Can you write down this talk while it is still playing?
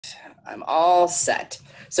I'm all set.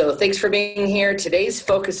 So thanks for being here. Today's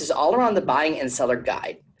focus is all around the buying and seller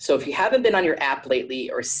guide. So if you haven't been on your app lately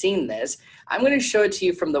or seen this, I'm going to show it to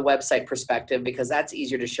you from the website perspective because that's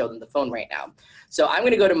easier to show than the phone right now. So I'm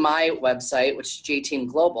going to go to my website, which is JTeam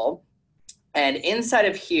Global. And inside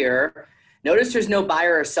of here, notice there's no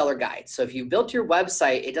buyer or seller guide. So if you built your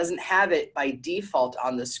website, it doesn't have it by default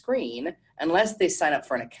on the screen unless they sign up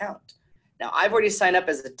for an account. Now, I've already signed up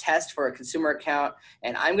as a test for a consumer account,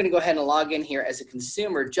 and I'm going to go ahead and log in here as a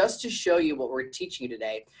consumer just to show you what we're teaching you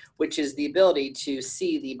today, which is the ability to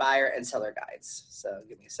see the buyer and seller guides. So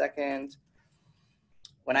give me a second.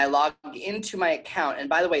 When I log into my account, and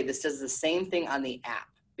by the way, this does the same thing on the app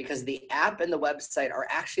because the app and the website are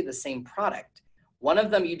actually the same product. One of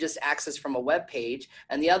them you just access from a web page,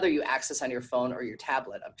 and the other you access on your phone or your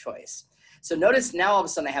tablet of choice. So notice now all of a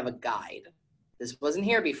sudden I have a guide. This wasn't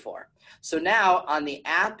here before. So now on the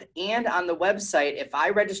app and on the website, if I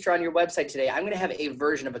register on your website today, I'm going to have a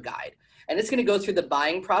version of a guide. And it's going to go through the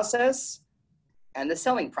buying process and the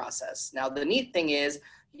selling process. Now, the neat thing is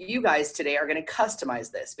you guys today are going to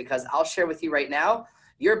customize this because I'll share with you right now,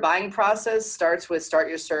 your buying process starts with start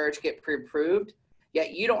your search, get pre-approved,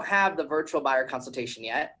 yet you don't have the virtual buyer consultation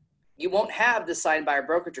yet. You won't have the signed buyer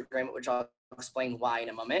brokerage agreement, which I'll explain why in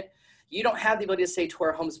a moment. You don't have the ability to say tour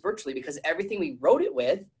our homes virtually because everything we wrote it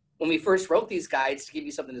with when we first wrote these guides to give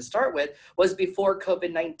you something to start with was before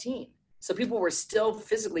COVID-19. So people were still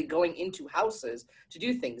physically going into houses to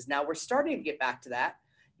do things. Now we're starting to get back to that,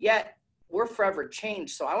 yet we're forever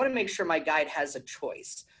changed. So I want to make sure my guide has a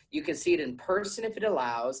choice. You can see it in person if it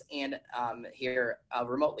allows and here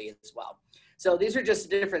remotely as well. So these are just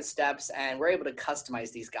different steps and we're able to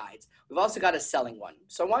customize these guides. We've also got a selling one.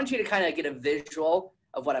 So I want you to kind of get a visual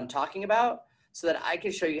of what I'm talking about so that I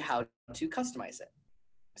can show you how to customize it.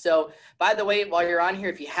 So by the way, while you're on here,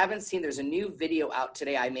 if you haven't seen, there's a new video out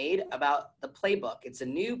today I made about the playbook. It's a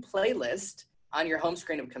new playlist on your home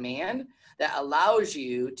screen of command that allows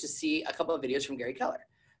you to see a couple of videos from Gary Keller.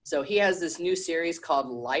 So he has this new series called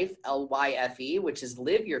Life, L-Y-F-E, which is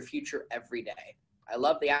Live Your Future Every Day. I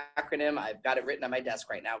love the acronym. I've got it written on my desk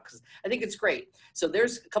right now because I think it's great. So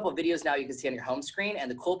there's a couple of videos now you can see on your home screen.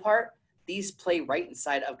 And the cool part, these play right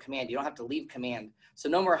inside of command. You don't have to leave command. So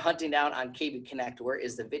no more hunting down on KB Connect, where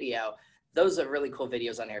is the video? Those are really cool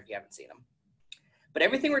videos on there if you haven't seen them. But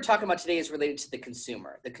everything we're talking about today is related to the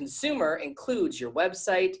consumer. The consumer includes your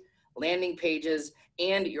website, landing pages,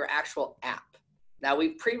 and your actual app. Now,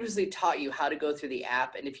 we've previously taught you how to go through the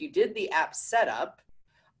app. And if you did the app setup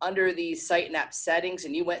under the site and app settings,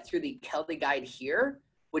 and you went through the Kelly guide here,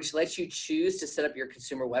 which lets you choose to set up your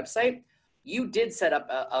consumer website, you did set up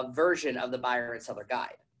a version of the buyer and seller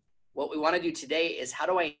guide. What we want to do today is how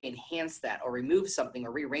do I enhance that or remove something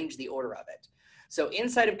or rearrange the order of it? So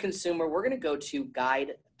inside of consumer, we're going to go to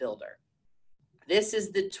Guide Builder. This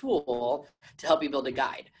is the tool to help you build a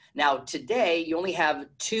guide. Now today, you only have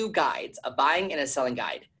two guides, a buying and a selling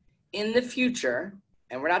guide. In the future,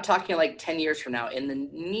 and we're not talking like 10 years from now, in the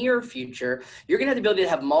near future, you're going to have the ability to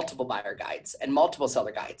have multiple buyer guides and multiple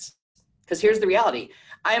seller guides. Because here's the reality.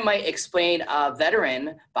 I might explain a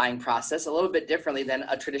veteran buying process a little bit differently than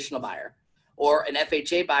a traditional buyer, or an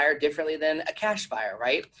FHA buyer differently than a cash buyer,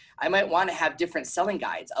 right? I might want to have different selling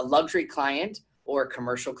guides, a luxury client or a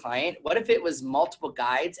commercial client. What if it was multiple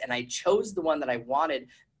guides and I chose the one that I wanted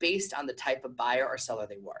based on the type of buyer or seller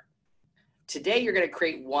they were? Today, you're going to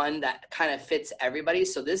create one that kind of fits everybody.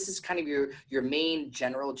 So this is kind of your main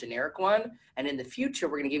general generic one. And in the future,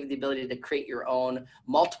 we're going to give you the ability to create your own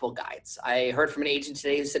multiple guides. I heard from an agent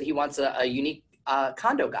today who said he wants a unique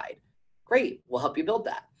condo guide. Great, we'll help you build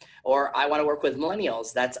that. Or I want to work with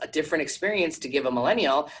millennials. That's a different experience to give a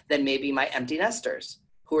millennial than maybe my empty nesters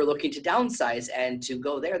who are looking to downsize and to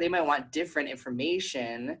go there. They might want different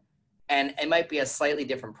information and it might be a slightly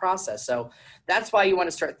different process. So that's why you want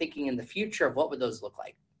to start thinking in the future of what would those look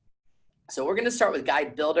like. So we're going to start with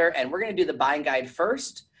Guide Builder and we're going to do the buying guide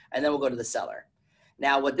first, and then we'll go to the seller.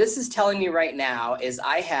 Now, what this is telling me right now is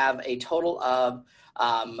I have a total of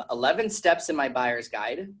 11 steps in my buyer's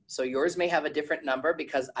guide. So yours may have a different number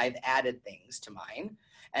because I've added things to mine.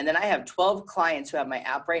 And then I have 12 clients who have my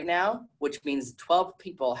app right now, which means 12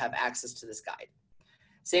 people have access to this guide.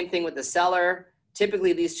 Same thing with the seller.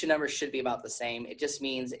 Typically, these two numbers should be about the same. It just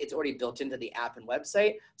means it's already built into the app and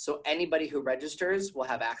website. So anybody who registers will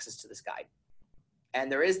have access to this guide.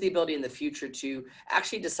 And there is the ability in the future to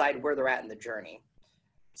actually decide where they're at in the journey.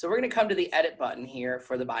 So we're going to come to the edit button here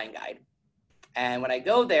for the buying guide. And when I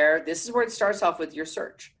go there, this is where it starts off with your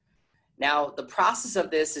search. Now, the process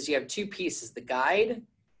of this is you have two pieces, the guide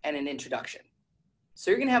and an introduction. So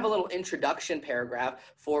you're gonna have a little introduction paragraph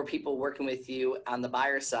for people working with you on the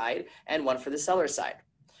buyer side and one for the seller side.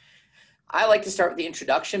 I like to start with the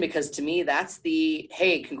introduction because to me, that's the,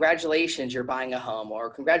 hey, congratulations, you're buying a home, or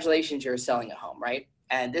congratulations, you're selling a home, right?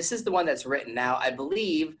 And this is the one that's written. Now, I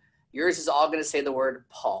believe yours is all going to say the word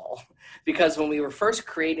Paul, because when we were first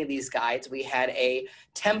creating these guides, we had a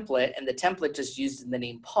template, and the template just used the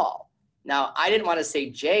name Paul. Now, I didn't want to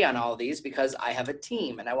say Jay on all of these because I have a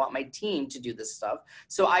team and I want my team to do this stuff.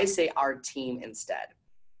 So I say our team instead.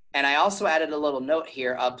 And I also added a little note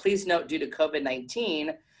here. Please note, due to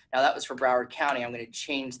COVID-19, now that was for Broward County. I'm going to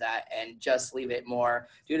change that and just leave it more.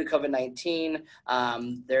 Due to COVID-19,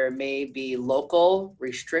 there may be local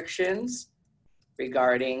restrictions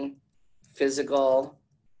regarding physical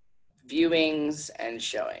viewings and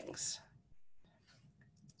showings.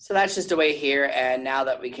 So that's just a way here. And now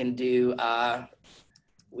that we can do,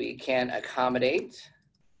 we can accommodate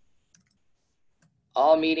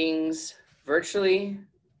all meetings virtually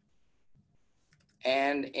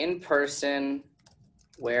and in person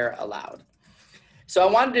where allowed. So I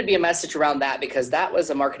wanted to be a message around that because that was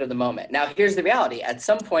a market of the moment. Now here's the reality. At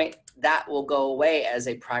some point that will go away as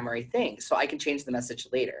a primary thing. So I can change the message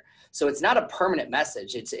later. So it's not a permanent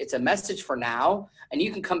message. It's a message for now, and you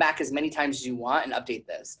can come back as many times as you want and update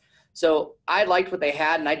this. So I liked what they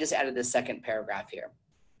had, and I just added this second paragraph here.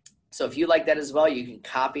 So if you like that as well, you can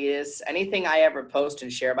copy this. Anything I ever post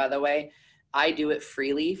and share, by the way, I do it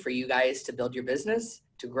freely for you guys to build your business,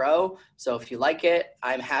 to grow. So if you like it,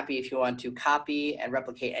 I'm happy if you want to copy and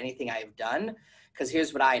replicate anything I've done, because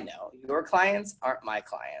here's what I know. Your clients aren't my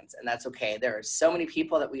clients, and that's okay. There are so many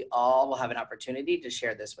people that we all will have an opportunity to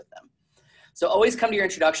share this with them. So always come to your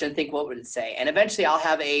introduction and think, what would it say? And eventually I'll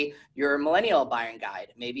have your millennial buying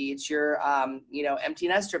guide. Maybe it's your empty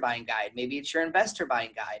nester buying guide. Maybe it's your investor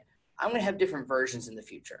buying guide. I'm going to have different versions in the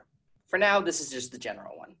future. For now, this is just the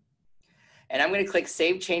general one. And I'm going to click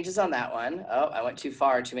Save Changes on that one. Oh, I went too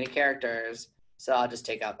far, too many characters. So I'll just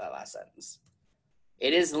take out that last sentence.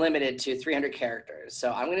 It is limited to 300 characters.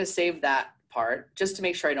 So I'm going to save that part just to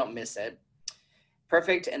make sure I don't miss it.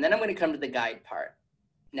 Perfect. And then I'm going to come to the guide part.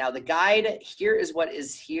 Now the guide here is what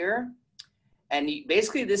is here. And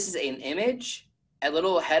basically this is an image, a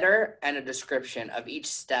little header, and a description of each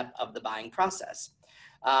step of the buying process.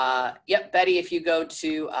 Yep, Betty, if you go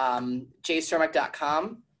to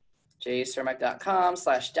jcermak.com,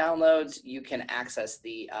 jcermak.com/downloads, you can access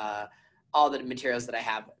all the materials that I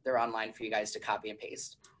have. They're online for you guys to copy and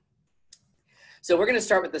paste. So we're going to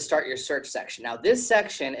start with the Start Your Search section. Now this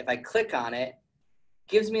section, if I click on it,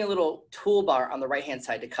 gives me a little toolbar on the right-hand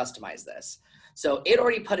side to customize this. So it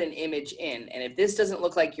already put an image in, and if this doesn't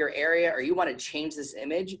look like your area or you want to change this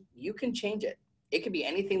image, you can change it. It could be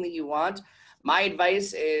anything that you want. My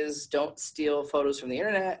advice is don't steal photos from the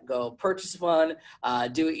internet. Go purchase one.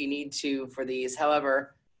 Do what you need to for these.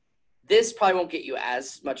 However, this probably won't get you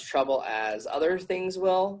as much trouble as other things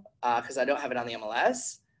will because I don't have it on the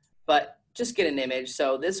MLS, but just get an image.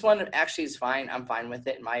 So this one actually is fine. I'm fine with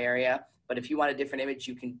it in my area. But if you want a different image,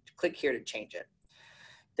 you can click here to change it.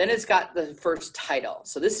 Then it's got the first title.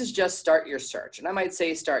 So this is just Start Your Search. And I might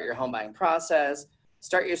say start your home buying process.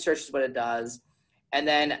 Start Your Search is what it does. And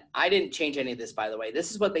then I didn't change any of this, by the way.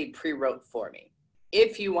 This is what they pre-wrote for me.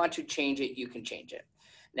 If you want to change it, you can change it.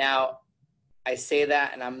 Now, I say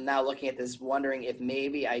that, and I'm now looking at this wondering if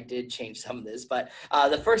maybe I did change some of this. But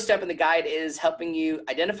the first step in the guide is helping you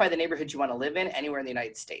identify the neighborhood you want to live in anywhere in the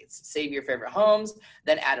United States. Save your favorite homes,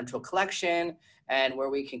 then add them to a collection, and where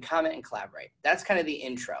we can comment and collaborate. That's kind of the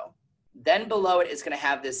intro. Then below it is going to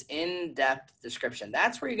have this in-depth description.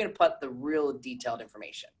 That's where you're going to put the real detailed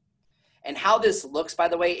information. And how this looks, by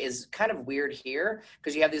the way, is kind of weird here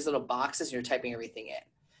because you have these little boxes and you're typing everything in.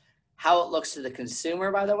 How it looks to the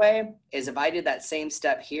consumer, by the way, is if I did that same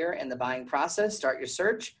step here in the buying process, Start Your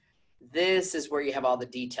Search, this is where you have all the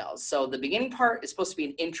details. So the beginning part is supposed to be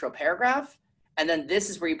an intro paragraph, and then this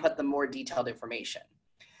is where you put the more detailed information.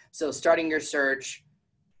 So starting your search.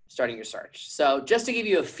 So just to give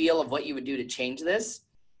you a feel of what you would do to change this,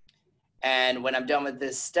 and when I'm done with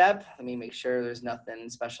this step, let me make sure there's nothing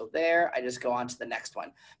special there. I just go on to the next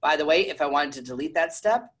one. By the way, if I wanted to delete that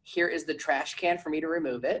step, here is the trash can for me to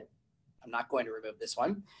remove it. I'm not going to remove this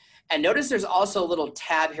one. And notice there's also a little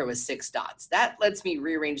tab here with 6 dots. That lets me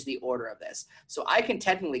rearrange the order of this. So I can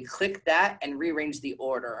technically click that and rearrange the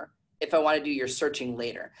order if I want to do your searching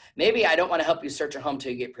later. Maybe I don't want to help you search a home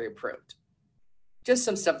till you get pre-approved. Just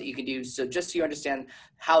some stuff that you can do so just so you understand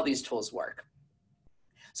how these tools work.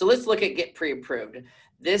 So let's look at Get Pre-Approved.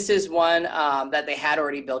 This is one that they had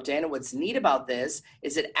already built in. What's neat about this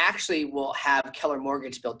is it actually will have Keller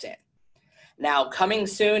Mortgage built in. Now, coming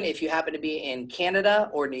soon, if you happen to be in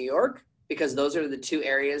Canada or New York, because those are the two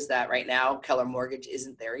areas that right now Keller Mortgage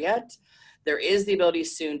isn't there yet, there is the ability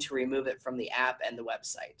soon to remove it from the app and the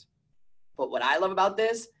website. But what I love about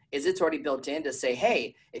this is it's already built in to say,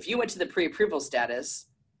 hey, if you went to the pre-approval status,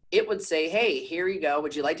 it would say, hey, here you go.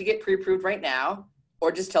 Would you like to get pre-approved right now?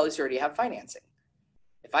 Or just tell us you already have financing.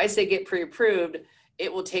 If I say get pre-approved,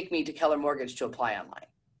 it will take me to Keller Mortgage to apply online.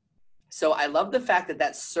 So I love the fact that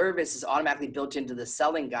that service is automatically built into the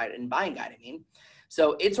selling guide and buying guide,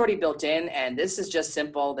 So it's already built in, and this is just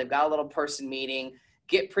simple. They've got a little person meeting,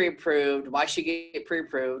 get pre-approved, why should you get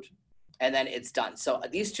pre-approved, and then it's done. So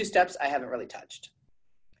these two steps I haven't really touched.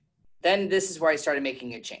 Then this is where I started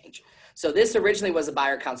making a change. So this originally was a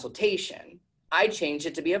buyer consultation. I changed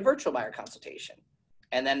it to be a virtual buyer consultation.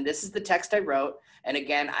 And then this is the text I wrote. And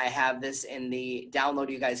again, I have this in the download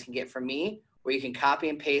you guys can get from me, where you can copy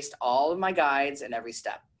and paste all of my guides and every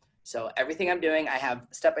step. So everything I'm doing, I have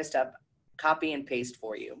step-by-step copy and paste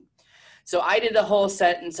for you. So I did the whole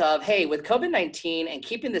sentence of, hey, with COVID-19 and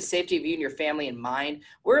keeping the safety of you and your family in mind,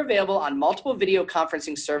 we're available on multiple video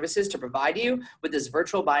conferencing services to provide you with this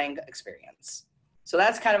virtual buying experience. So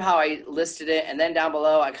that's kind of how I listed it. And then down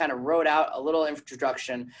below, I kind of wrote out a little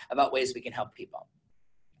introduction about ways we can help people.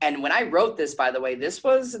 And when I wrote this, by the way, this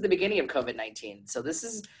was at the beginning of COVID-19. So this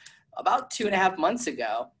is about 2.5 months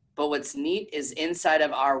ago. But what's neat is inside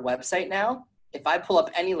of our website now, if I pull up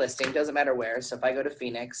any listing, doesn't matter where. So if I go to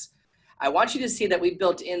Phoenix, I want you to see that we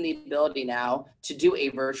built in the ability now to do a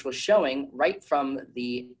virtual showing right from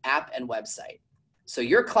the app and website. So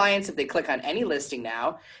your clients, if they click on any listing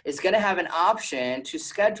now, is going to have an option to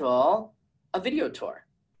schedule a video tour.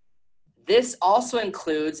 This also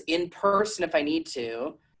includes in person if I need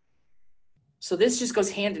to. So this just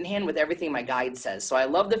goes hand in hand with everything my guide says. So I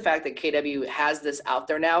love the fact that KW has this out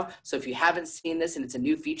there now. So if you haven't seen this and it's a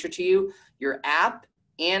new feature to you, your app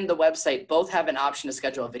and the website both have an option to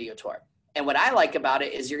schedule a video tour. And what I like about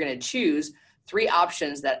it is you're going to choose 3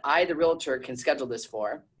 options that I, the realtor, can schedule this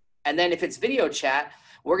for. And then if it's video chat,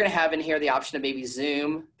 we're going to have in here the option of maybe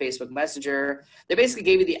Zoom, Facebook Messenger. They basically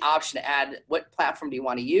gave you the option to add what platform do you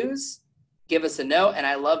want to use. Give us a note, and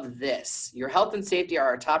I love this. Your health and safety are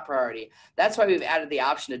our top priority. That's why we've added the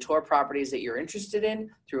option to tour properties that you're interested in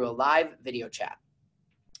through a live video chat.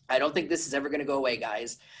 I don't think this is ever going to go away,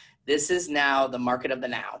 guys. This is now the market of the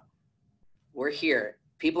now. We're here.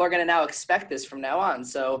 People are going to now expect this from now on.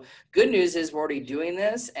 So good news is we're already doing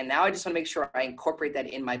this, and now I just want to make sure I incorporate that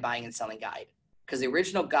in my buying and selling guide, because the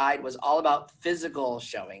original guide was all about physical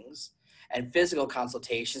showings and physical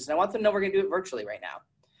consultations, and I want them to know we're going to do it virtually right now.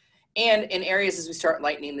 And in areas as we start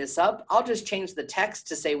lightening this up, I'll just change the text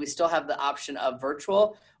to say we still have the option of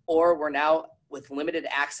virtual, or we're now with limited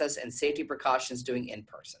access and safety precautions doing in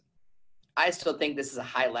person. I still think this is a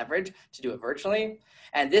high leverage to do it virtually.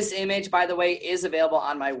 And this image, by the way, is available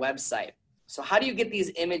on my website. So how do you get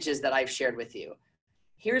these images that I've shared with you?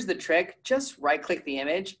 Here's the trick. Just right-click the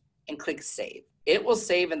image and click save. It will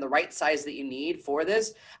save in the right size that you need for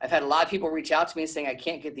this. I've had a lot of people reach out to me saying I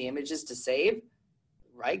can't get the images to save.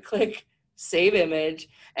 Right-click, save image,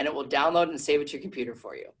 and it will download and save it to your computer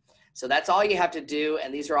for you. So that's all you have to do,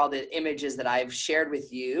 and these are all the images that I've shared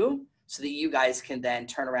with you so that you guys can then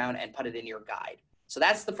turn around and put it in your guide. So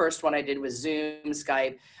that's the first one I did with Zoom,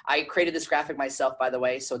 Skype. I created this graphic myself, by the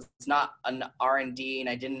way, so it's not an R&D, and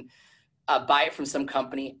I didn't buy it from some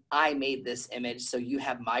company. I made this image, so you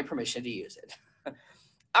have my permission to use it.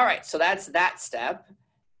 All right, so that's that step.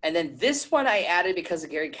 And then this one I added because of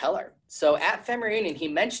Gary Keller. So at Family Reunion, he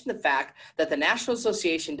mentioned the fact that the National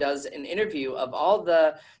Association does an interview of all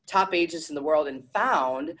the top agents in the world and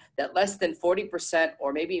found that less than 40%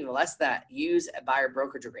 or maybe even less than that use a buyer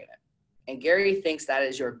brokerage agreement. And Gary thinks that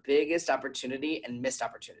is your biggest opportunity and missed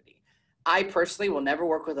opportunity. I personally will never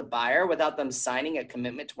work with a buyer without them signing a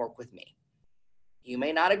commitment to work with me. You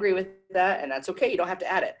may not agree with that, and that's okay. You don't have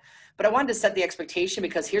to add it. But I wanted to set the expectation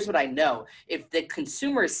because here's what I know. If the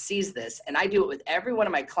consumer sees this, and I do it with every one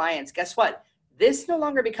of my clients, guess what? This no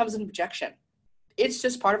longer becomes an objection. It's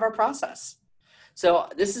just part of our process. So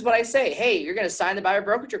this is what I say. Hey, you're going to sign the buyer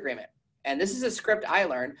brokerage agreement. And this is a script I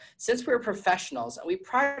learned. Since we're professionals and we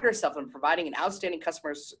pride ourselves on providing an outstanding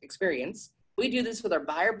customer experience, we do this with our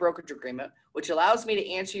buyer brokerage agreement, which allows me to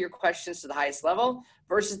answer your questions to the highest level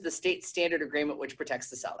versus the state standard agreement, which protects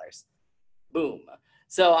the sellers. Boom.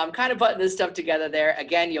 So I'm kind of putting this stuff together there.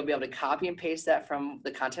 Again, you'll be able to copy and paste that from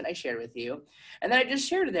the content I shared with you. And then I just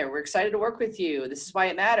shared it there. We're excited to work with you. This is why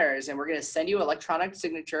it matters. And we're going to send you an electronic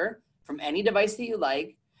signature from any device that you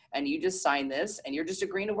like. And you just sign this and you're just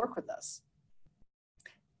agreeing to work with us.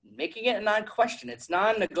 making it a non-question. It's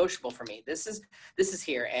non-negotiable for me. This is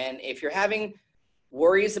here. And if you're having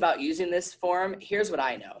worries about using this form, here's what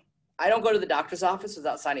I know. I don't go to the doctor's office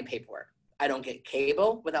without signing paperwork. I don't get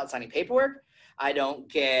cable without signing paperwork. I don't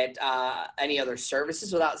get any other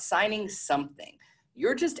services without signing something.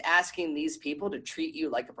 You're just asking these people to treat you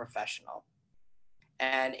like a professional.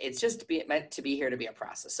 And it's just meant to be here to be a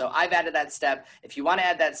process. So I've added that step. If you want to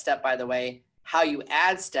add that step, by the way, how you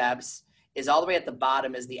add steps is all the way at the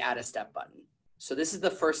bottom is the add a step button. So this is the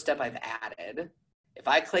first step I've added. If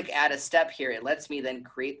I click add a step here, it lets me then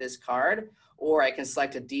create this card, or I can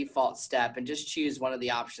select a default step and just choose one of the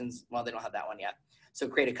options. Well, they don't have that one yet. So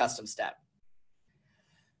create a custom step.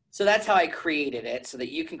 So that's how I created it so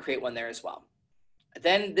that you can create one there as well.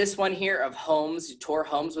 Then this one here of homes, tour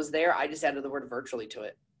homes was there. I just added the word virtually to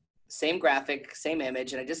it. Same graphic, same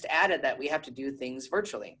image, and I just added that we have to do things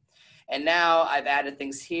virtually. And now I've added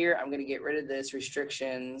things here. I'm gonna get rid of this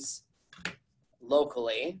restrictions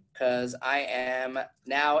locally because I am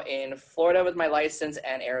now in Florida with my license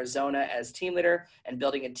and Arizona as team leader and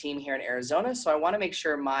building a team here in Arizona. So I wanna make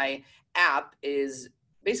sure my app is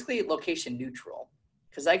basically location neutral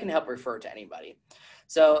because I can help refer to anybody.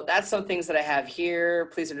 So that's some things that I have here.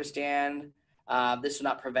 Please understand, this will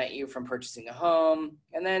not prevent you from purchasing a home.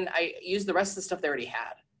 And then I use the rest of the stuff they already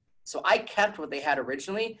had. So I kept what they had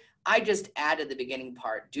originally. I just added the beginning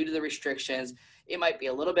part due to the restrictions. It might be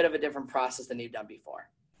a little bit of a different process than you've done before,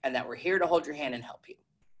 and that we're here to hold your hand and help you.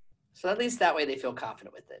 So at least that way they feel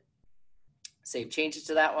confident with it. Save changes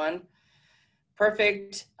to that one.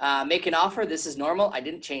 Perfect. Make an offer. This is normal. I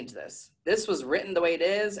didn't change this. This was written the way it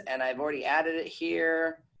is, and I've already added it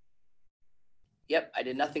here. Yep, I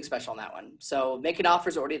did nothing special on that one. So make an offer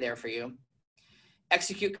is already there for you.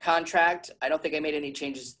 Execute contract. I don't think I made any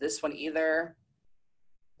changes to this one either.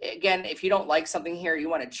 Again, if you don't like something here, you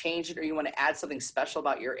want to change it or you want to add something special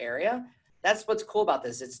about your area, that's what's cool about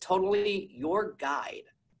this. It's totally your guide.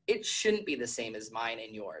 It shouldn't be the same as mine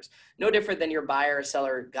and yours. No different than your buyer or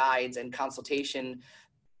seller guides and consultation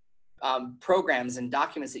programs and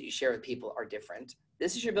documents that you share with people are different.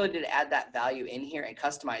 This is your ability to add that value in here and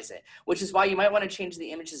customize it, which is why you might want to change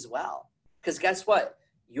the image as well. Because guess what?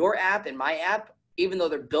 Your app and my app, even though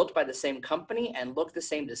they're built by the same company and look the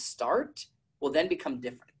same to start, will then become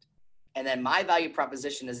different. And then my value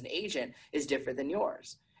proposition as an agent is different than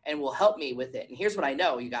yours and will help me with it. And here's what I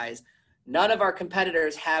know, you guys. None of our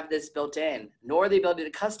competitors have this built in, nor the ability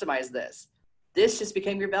to customize this. This just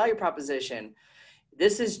became your value proposition.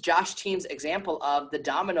 This is Josh Team's example of the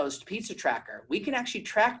Domino's pizza tracker. We can actually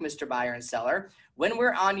track Mr. Buyer and Seller. When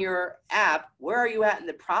we're on your app, where are you at in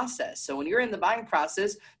the process? So when you're in the buying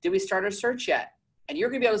process, did we start our search yet? And you're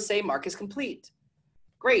gonna be able to say mark is complete.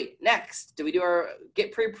 Great, next, did we do our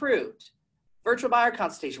get pre-approved? Virtual buyer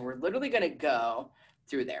consultation, we're literally gonna go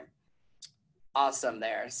through there. Awesome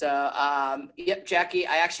there. So, yep, Jackie,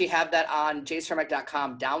 I actually have that on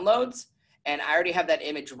jcermak.com downloads, and I already have that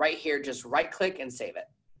image right here. Just right click and save it.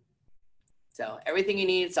 So everything you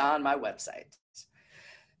need is on my website.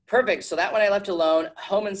 Perfect. So that one I left alone.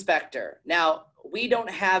 Home inspector. Now, we don't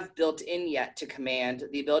have built in yet to Command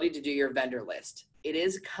the ability to do your vendor list. It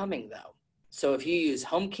is coming though. So if you use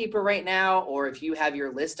HomeKeeper right now, or if you have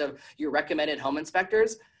your list of your recommended home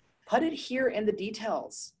inspectors, put it here in the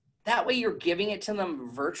details. That way you're giving it to them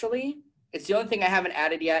virtually. It's the only thing I haven't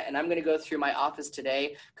added yet, and I'm gonna go through my office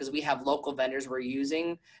today because we have local vendors we're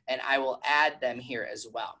using, and I will add them here as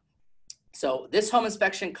well. So this home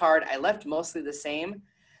inspection card, I left mostly the same,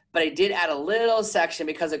 but I did add a little section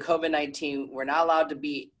because of COVID-19. We're not allowed to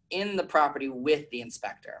be in the property with the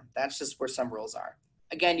inspector. That's just where some rules are.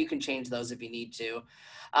 Again, you can change those if you need to.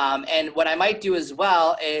 And what I might do as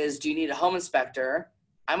well is, do you need a home inspector?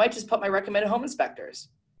 I might just put my recommended home inspectors.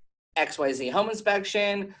 XYZ home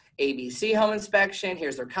inspection, ABC home inspection,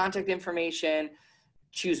 here's their contact information,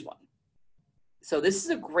 choose one. So this is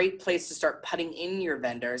a great place to start putting in your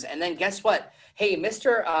vendors. And then guess what? Hey,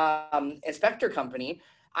 Mr. Inspector Company,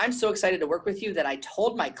 I'm so excited to work with you that I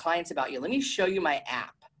told my clients about you. Let me show you my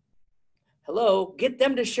app. Hello, get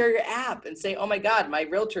them to share your app and say, oh my God, my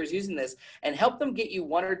realtor is using this, and help them get you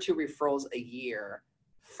 1 or 2 referrals a year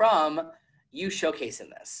from you showcasing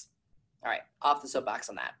this. All right, off the soapbox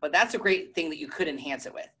on that. But that's a great thing that you could enhance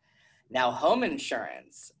it with. Now, home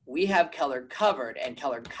insurance, we have Keller Covered, and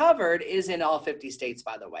Keller Covered is in all 50 states,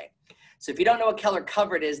 by the way. So if you don't know what Keller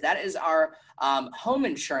Covered is, that is our home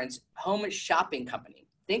insurance, home shopping company.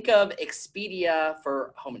 Think of Expedia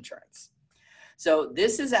for home insurance. So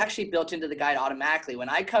this is actually built into the guide automatically. When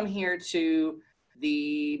I come here to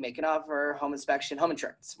the make an offer, home inspection, home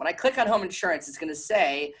insurance. When I click on home insurance, it's gonna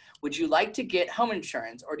say, would you like to get home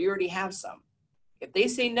insurance or do you already have some? If they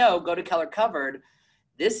say no, go to Keller Covered.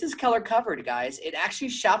 This is Keller Covered, guys. It actually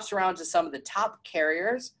shops around to some of the top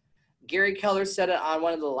carriers. Gary Keller said it on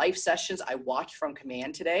one of the live sessions I watched from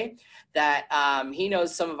Command today, that he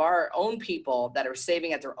knows some of our own people that are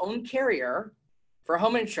saving at their own carrier for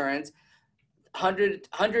home insurance $100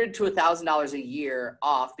 to $1,000 a year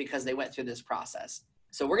off because they went through this process.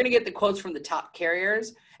 So we're going to get the quotes from the top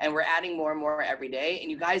carriers, and we're adding more and more every day.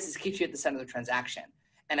 And you guys, this keeps you at the center of the transaction.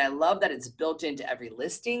 And I love that it's built into every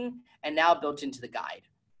listing and now built into the guide.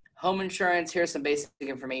 Home insurance, here's some basic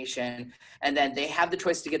information. And then they have the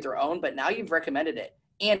choice to get their own, but now you've recommended it.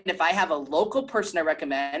 And if I have a local person I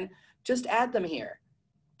recommend, just add them here.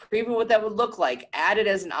 Preview what that would look like. Add it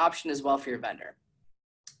as an option as well for your vendor.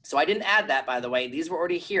 So I didn't add that, by the way. These were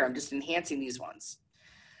already here. I'm just enhancing these ones.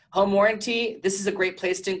 Home warranty. This is a great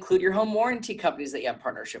place to include your home warranty companies that you have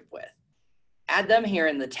partnership with. Add them here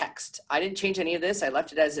in the text. I didn't change any of this. I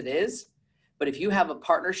left it as it is. But if you have a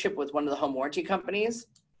partnership with one of the home warranty companies,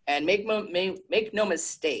 and make no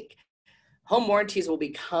mistake, home warranties will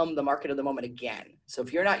become the market of the moment again. So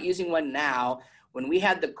if you're not using one now, when we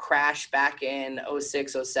had the crash back in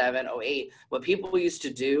 06, 07, 08, what people used to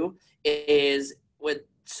do is, with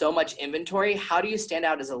so much inventory, how do you stand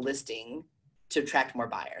out as a listing to attract more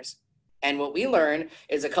buyers? And what we learn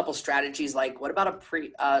is a couple strategies, like what about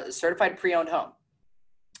a certified pre-owned home?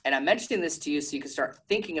 And I'm mentioning this to you so you can start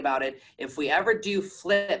thinking about it. If we ever do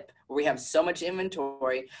flip, where we have so much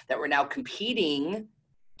inventory that we're now competing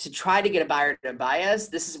to try to get a buyer to buy us,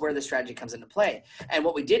 this is where the strategy comes into play. And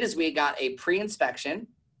what we did is we got a pre-inspection,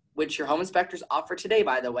 which your home inspectors offer today,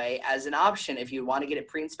 by the way, as an option if you want to get it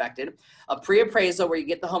pre-inspected, a pre-appraisal where you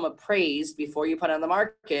get the home appraised before you put it on the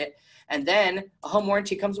market, and then a home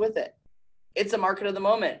warranty comes with it. It's a market of the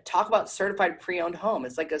moment. Talk about certified pre-owned home.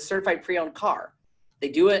 It's like a certified pre-owned car. They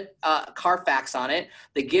do it, Carfax on it.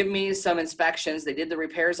 They give me some inspections. They did the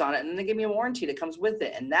repairs on it, and then they give me a warranty that comes with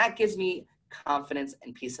it. And that gives me confidence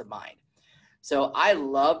and peace of mind. So I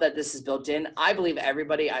love that this is built in. I believe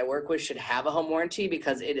everybody I work with should have a home warranty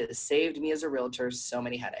because it has saved me as a realtor so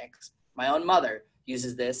many headaches. My own mother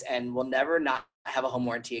uses this and will never not have a home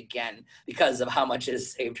warranty again because of how much it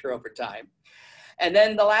has saved her over time. And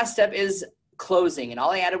then the last step is closing. And all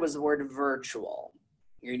I added was the word virtual.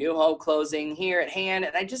 Your new home closing here at hand.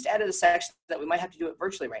 And I just added a section that we might have to do it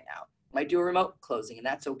virtually right now. Might do a remote closing, and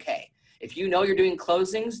that's okay. If you know you're doing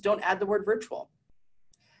closings, don't add the word virtual.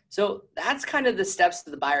 So that's kind of the steps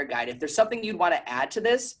to the buyer guide. If there's something you'd want to add to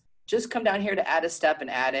this, just come down here to add a step and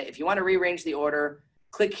add it. If you want to rearrange the order,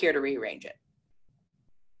 click here to rearrange it.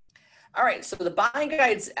 All right, so the buying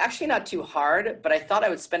guide's actually not too hard, but I thought I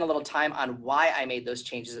would spend a little time on why I made those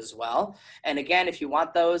changes as well. And again, if you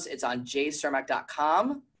want those, it's on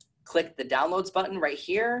jcermak.com. Click the downloads button right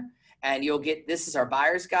here, and you'll get, this is our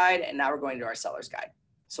buyer's guide, and now we're going to our seller's guide.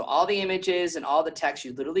 So all the images and all the text,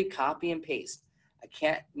 you literally copy and paste. I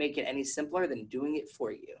can't make it any simpler than doing it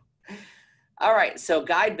for you. All right, so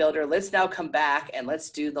guide builder, let's now come back and let's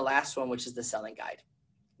do the last one, which is the selling guide.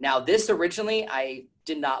 Now this originally, I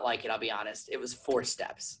did not like it, I'll be honest. It was 4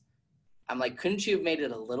 steps. I'm like, couldn't you have made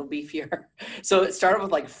it a little beefier? So it started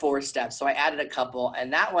with like 4 steps. So I added a couple,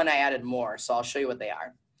 and that one I added more. So I'll show you what they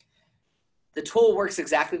are. The tool works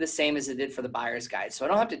exactly the same as it did for the buyer's guide. So I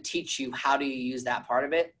don't have to teach you how do you use that part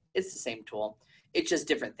of it. It's the same tool. It's just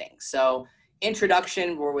different things. So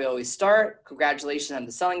introduction, where we always start. Congratulations on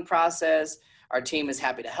the selling process. Our team is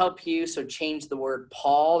happy to help you. So change the word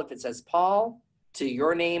Paul, if it says Paul, to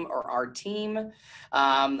your name or our team.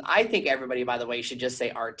 I think everybody, by the way, should just say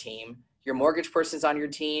our team. Your mortgage person's on your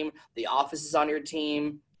team. The office is on your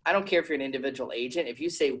team. I don't care if you're an individual agent. If you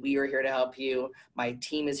say we are here to help you, my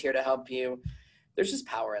team is here to help you, there's just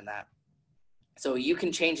power in that. So you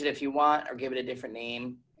can change it if you want or give it a different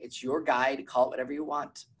name. It's your guide. Call it whatever you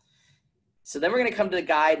want. So then we're going to come to the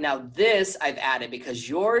guide. Now this I've added because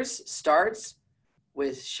yours starts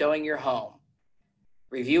with showing your home.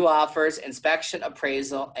 Review offers, inspection,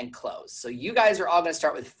 appraisal, and close. So you guys are all going to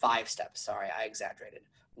start with 5 steps. Sorry, I exaggerated.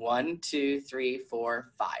 1, 2, 3,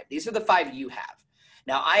 4, 5. These are the 5 you have.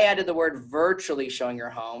 Now I added the word virtually showing your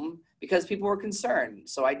home because people were concerned.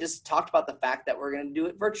 So I just talked about the fact that we're going to do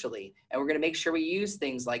it virtually, and we're going to make sure we use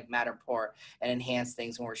things like Matterport and enhance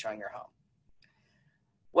things when we're showing your home.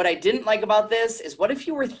 What I didn't like about this is, what if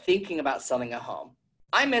you were thinking about selling a home?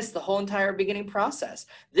 I missed the whole entire beginning process.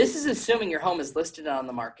 This is assuming your home is listed on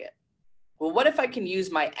the market. Well, what if I can use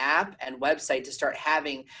my app and website to start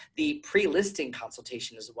having the pre-listing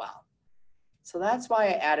consultation as well? So that's why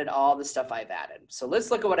I added all the stuff I've added. So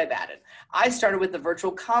let's look at what I've added. I started with the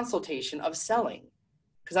virtual consultation of selling.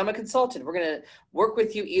 because I'm a consultant. We're going to work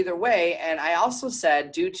with you either way. And I also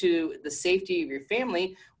said, due to the safety of your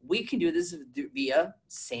family, we can do this via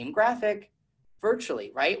same graphic virtually,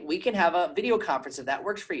 right? We can have a video conference if that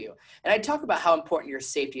works for you. And I talk about how important your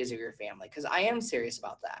safety is of your family, because I am serious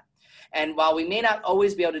about that. And while we may not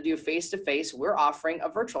always be able to do face-to-face, we're offering a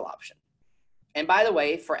virtual option. And by the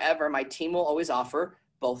way, forever, my team will always offer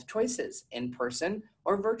both choices, in person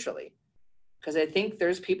or virtually, because I think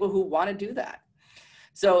there's people who want to do that.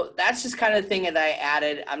 So that's just kind of the thing that I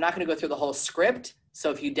added. I'm not going to go through the whole script.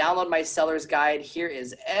 So if you download my seller's guide, here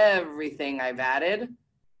is everything I've added.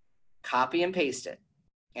 Copy and paste it.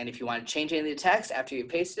 And if you want to change any of the text after you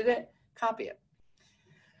pasted it, copy it.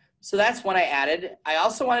 So that's one I added. I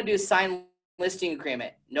also want to do a signed listing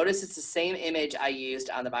agreement. Notice it's the same image I used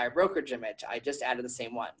on the buyer brokerage image. I just added the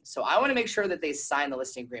same one. So I want to make sure that they sign the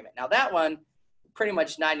listing agreement. Now that one, pretty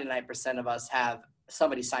much 99% of us have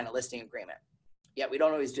somebody sign a listing agreement. Yet we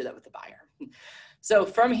don't always do that with the buyer. So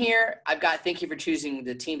from here, I've got thank you for choosing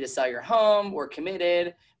the team to sell your home. We're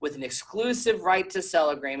committed with an exclusive right to sell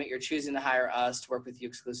agreement. You're choosing to hire us to work with you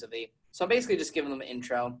exclusively. So I'm basically just giving them an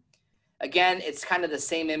intro. Again, it's kind of the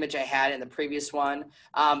same image I had in the previous one.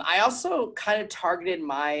 I also kind of targeted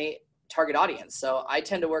my target audience. So I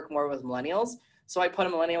tend to work more with millennials. So I put a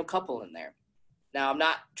millennial couple in there. Now, I'm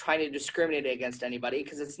not trying to discriminate against anybody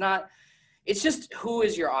because it's just who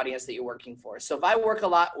is your audience that you're working for. So if I work a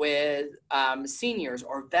lot with seniors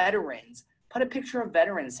or veterans, put a picture of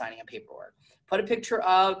veterans signing a paperwork. Put a picture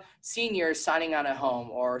of seniors signing on a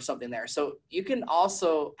home or something there. So you can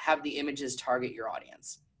also have the images target your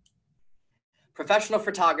audience. Professional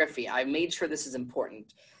photography. I made sure this is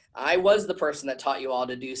important. I was the person that taught you all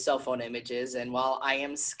to do cell phone images. And while I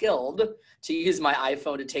am skilled to use my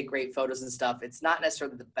iPhone to take great photos and stuff, it's not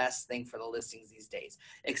necessarily the best thing for the listings these days,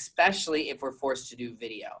 especially if we're forced to do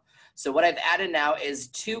video. So what I've added now is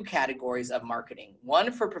 2 categories of marketing.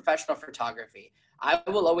 One for professional photography. I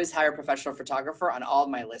will always hire a professional photographer on all of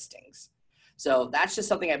my listings. So that's just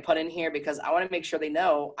something I put in here because I want to make sure they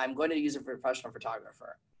know I'm going to use a professional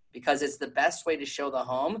photographer, because it's the best way to show the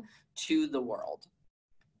home to the world.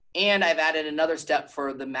 And I've added another step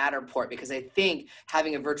for the Matterport because I think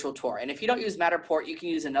having a virtual tour, and if you don't use Matterport, you can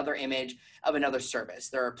use another image of another service.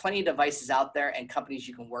 There are plenty of devices out there and companies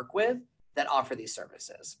you can work with that offer these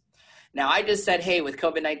services. Now, I just said, hey, with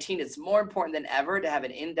COVID-19, it's more important than ever to have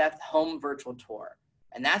an in-depth home virtual tour.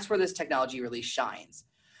 And that's where this technology really shines.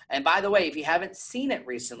 And by the way, if you haven't seen it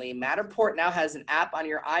recently, Matterport now has an app on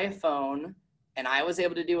your iPhone. And I was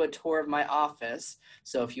able to do a tour of my office.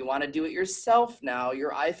 So if you want to do it yourself now,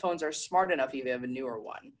 your iPhones are smart enough if you have a newer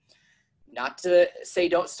one. Not to say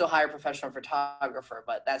don't still hire a professional photographer,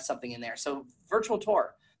 but that's something in there. So virtual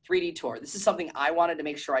tour, 3D tour. This is something I wanted to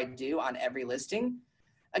make sure I do on every listing.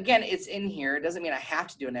 Again, it's in here. It doesn't mean I have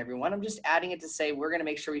to do it on every one. I'm just adding it to say we're going to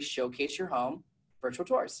make sure we showcase your home, virtual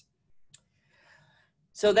tours.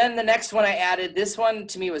 So then the next one I added, this one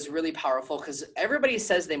to me was really powerful because everybody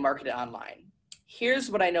says they market it online.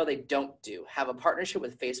 Here's what I know they don't do: have a partnership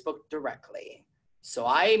with Facebook directly. So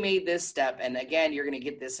I made this step, and again, you're going to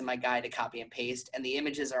get this in my guide to copy and paste, and the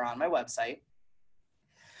images are on my website.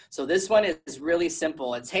 So this one is really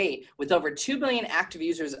simple. It's, hey, with over 2 billion active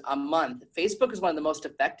users a month, Facebook is one of the most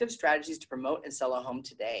effective strategies to promote and sell a home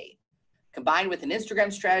today. Combined with an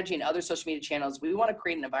Instagram strategy and other social media channels, we want to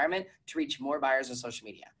create an environment to reach more buyers on social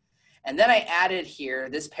media. And then I added here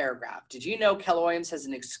this paragraph. Did you know Keller Williams has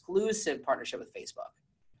an exclusive partnership with Facebook?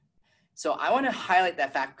 So I want to highlight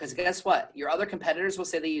that fact because guess what? Your other competitors will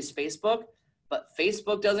say they use Facebook, but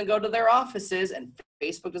Facebook doesn't go to their offices and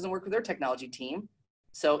Facebook doesn't work with their technology team.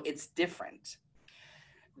 So it's different.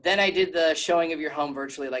 Then I did the showing of your home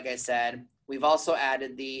virtually, like I said. We've also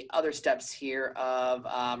added the other steps here of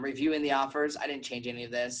reviewing the offers. I didn't change any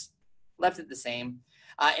of this, left it the same.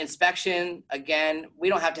 Inspection, again, we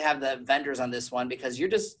don't have to have the vendors on this one because you're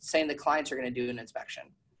just saying the clients are going to do an inspection.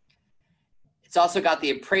 It's also got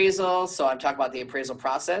the appraisal, so I'm talking about the appraisal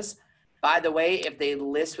process. By the way, if they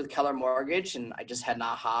list with Keller Mortgage, and I just had an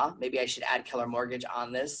aha, maybe I should add Keller Mortgage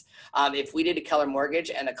on this. If we did a Keller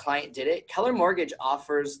Mortgage and a client did it, Keller Mortgage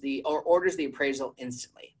offers orders the appraisal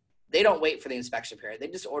instantly. They don't wait for the inspection period. They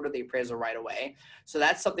just order the appraisal right away. So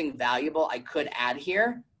that's something valuable I could add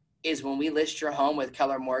here, is when we list your home with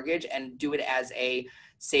Keller Mortgage and do it as a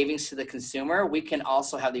savings to the consumer, we can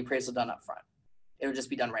also have the appraisal done up front. It'll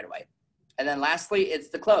just be done right away. And then lastly, it's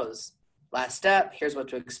the close. Last step, here's what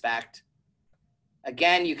to expect.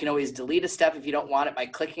 Again, you can always delete a step if you don't want it by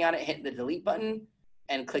clicking on it, hitting the delete button,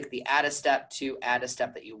 and click the add a step to add a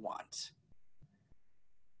step that you want.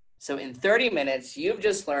 So in 30 minutes, you've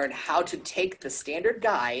just learned how to take the standard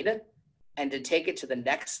guide and to take it to the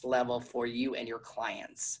next level for you and your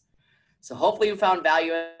clients. So hopefully you found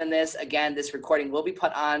value in this. Again, this recording will be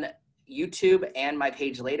put on YouTube and my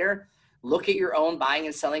page later. Look at your own buying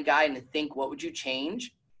and selling guide and think, what would you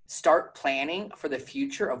change? Start planning for the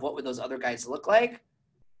future of what would those other guides look like.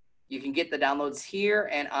 You can get the downloads here,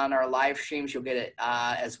 and on our live streams, you'll get it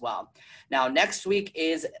as well. Now, next week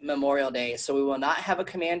is Memorial Day, so we will not have a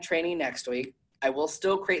command training next week. I will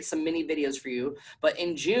still create some mini videos for you, but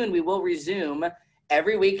in June, we will resume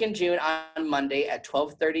every week in June on Monday at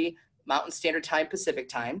 12:30 Mountain Standard Time, Pacific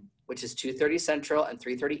Time, which is 2:30 Central and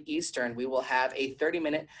 3:30 Eastern. We will have a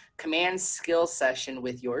 30-minute command skill session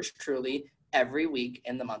with yours truly every week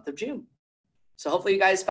in the month of June. So hopefully you guys